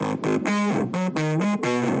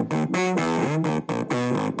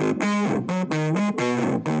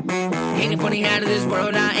funny how to this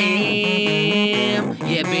world I am.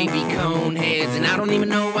 Yeah, baby, cone heads. And I don't even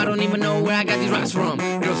know where I got these rocks from.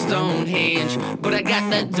 Real Stonehenge, but I got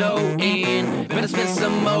that dough in. Better spend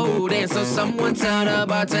some more. And so someone tell the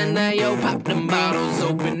bartender, yo, pop them bottles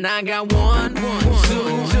open. I got one,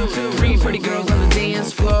 two, three pretty girls on the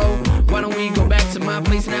dance floor. Why don't we go back to my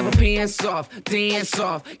place and have a dance off,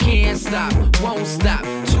 can't stop, won't stop.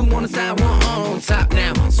 Two on the side, one on top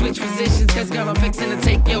now. Switch positions, cause girl, I'm fixing to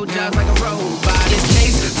take your jobs like a robot. It's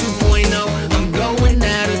Case 2.0, I'm going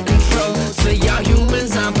out of control. So y'all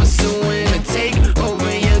humans, I'm pursuing to take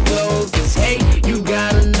over your globe. Cause hey, you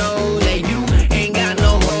gotta know that you ain't got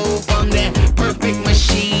no hope. I'm that perfect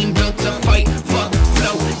machine built to fight, fuck,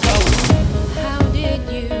 flow, go. How did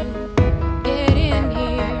you get in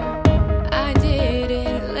here? I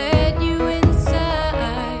didn't let you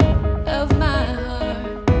inside of my heart,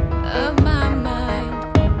 of my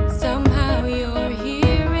mind. Somehow you're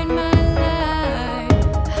here in my life.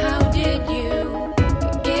 How did you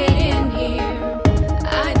get in here?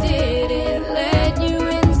 I didn't let you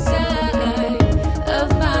inside of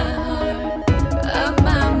my heart, of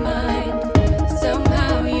my mind.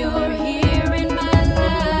 Somehow you're here in my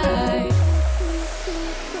life.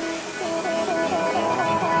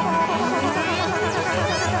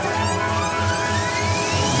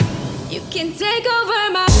 You can take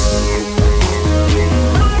over my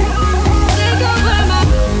take over my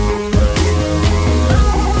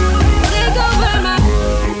take over my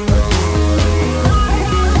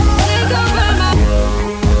take over my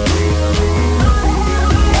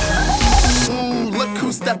Ooh, look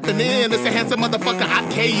who's stepping in. It's a handsome motherfucker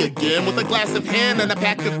IK again. With a glass of hen and a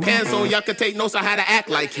pack of pens so y'all can take notes on how to act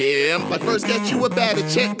like him. But first get you a better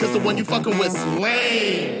chick, cause the one you fucking with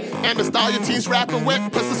lame. And the style your team's rapping with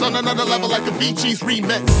puts us on another level like a VG's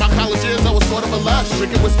remix. My college years, I was sort of a lush.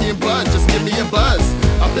 Drinking whiskey and bud, just give me a buzz.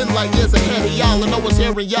 I've been like years ahead of y'all, and no one's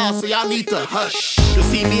hearing y'all, so y'all need to hush. You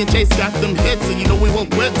see me and Chase got them hits, and you know we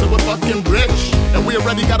won't quit till we're fucking rich. And we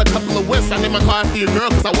already got a couple of whiffs. I named my car after your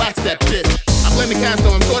girl, cause I waxed that bitch. I'm blaming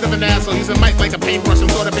Castro, I'm sort of an asshole. Using mic like a paintbrush, I'm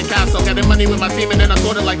sort of Picasso. Getting money with my team, and then I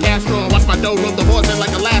sort it like Castro. And watch my dough roll the horse in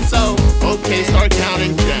like a lasso. Okay, start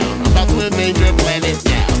counting down. I'm about to invade your planet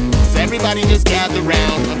now. So everybody just gather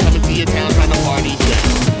round. I'm coming to your town trying to party down.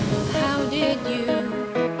 How did you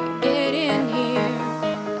get in here?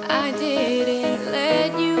 I didn't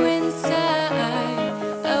let you inside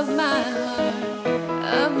of my heart,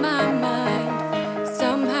 of my mind.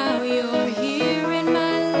 Somehow you're here in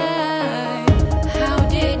my life. How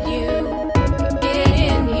did you get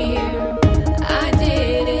in here? I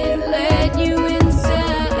didn't let you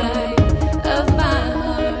inside of my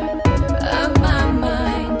heart, of my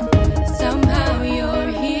mind. Somehow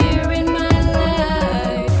you're here in my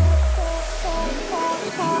life.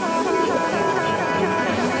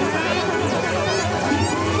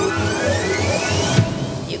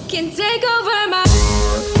 You can take over my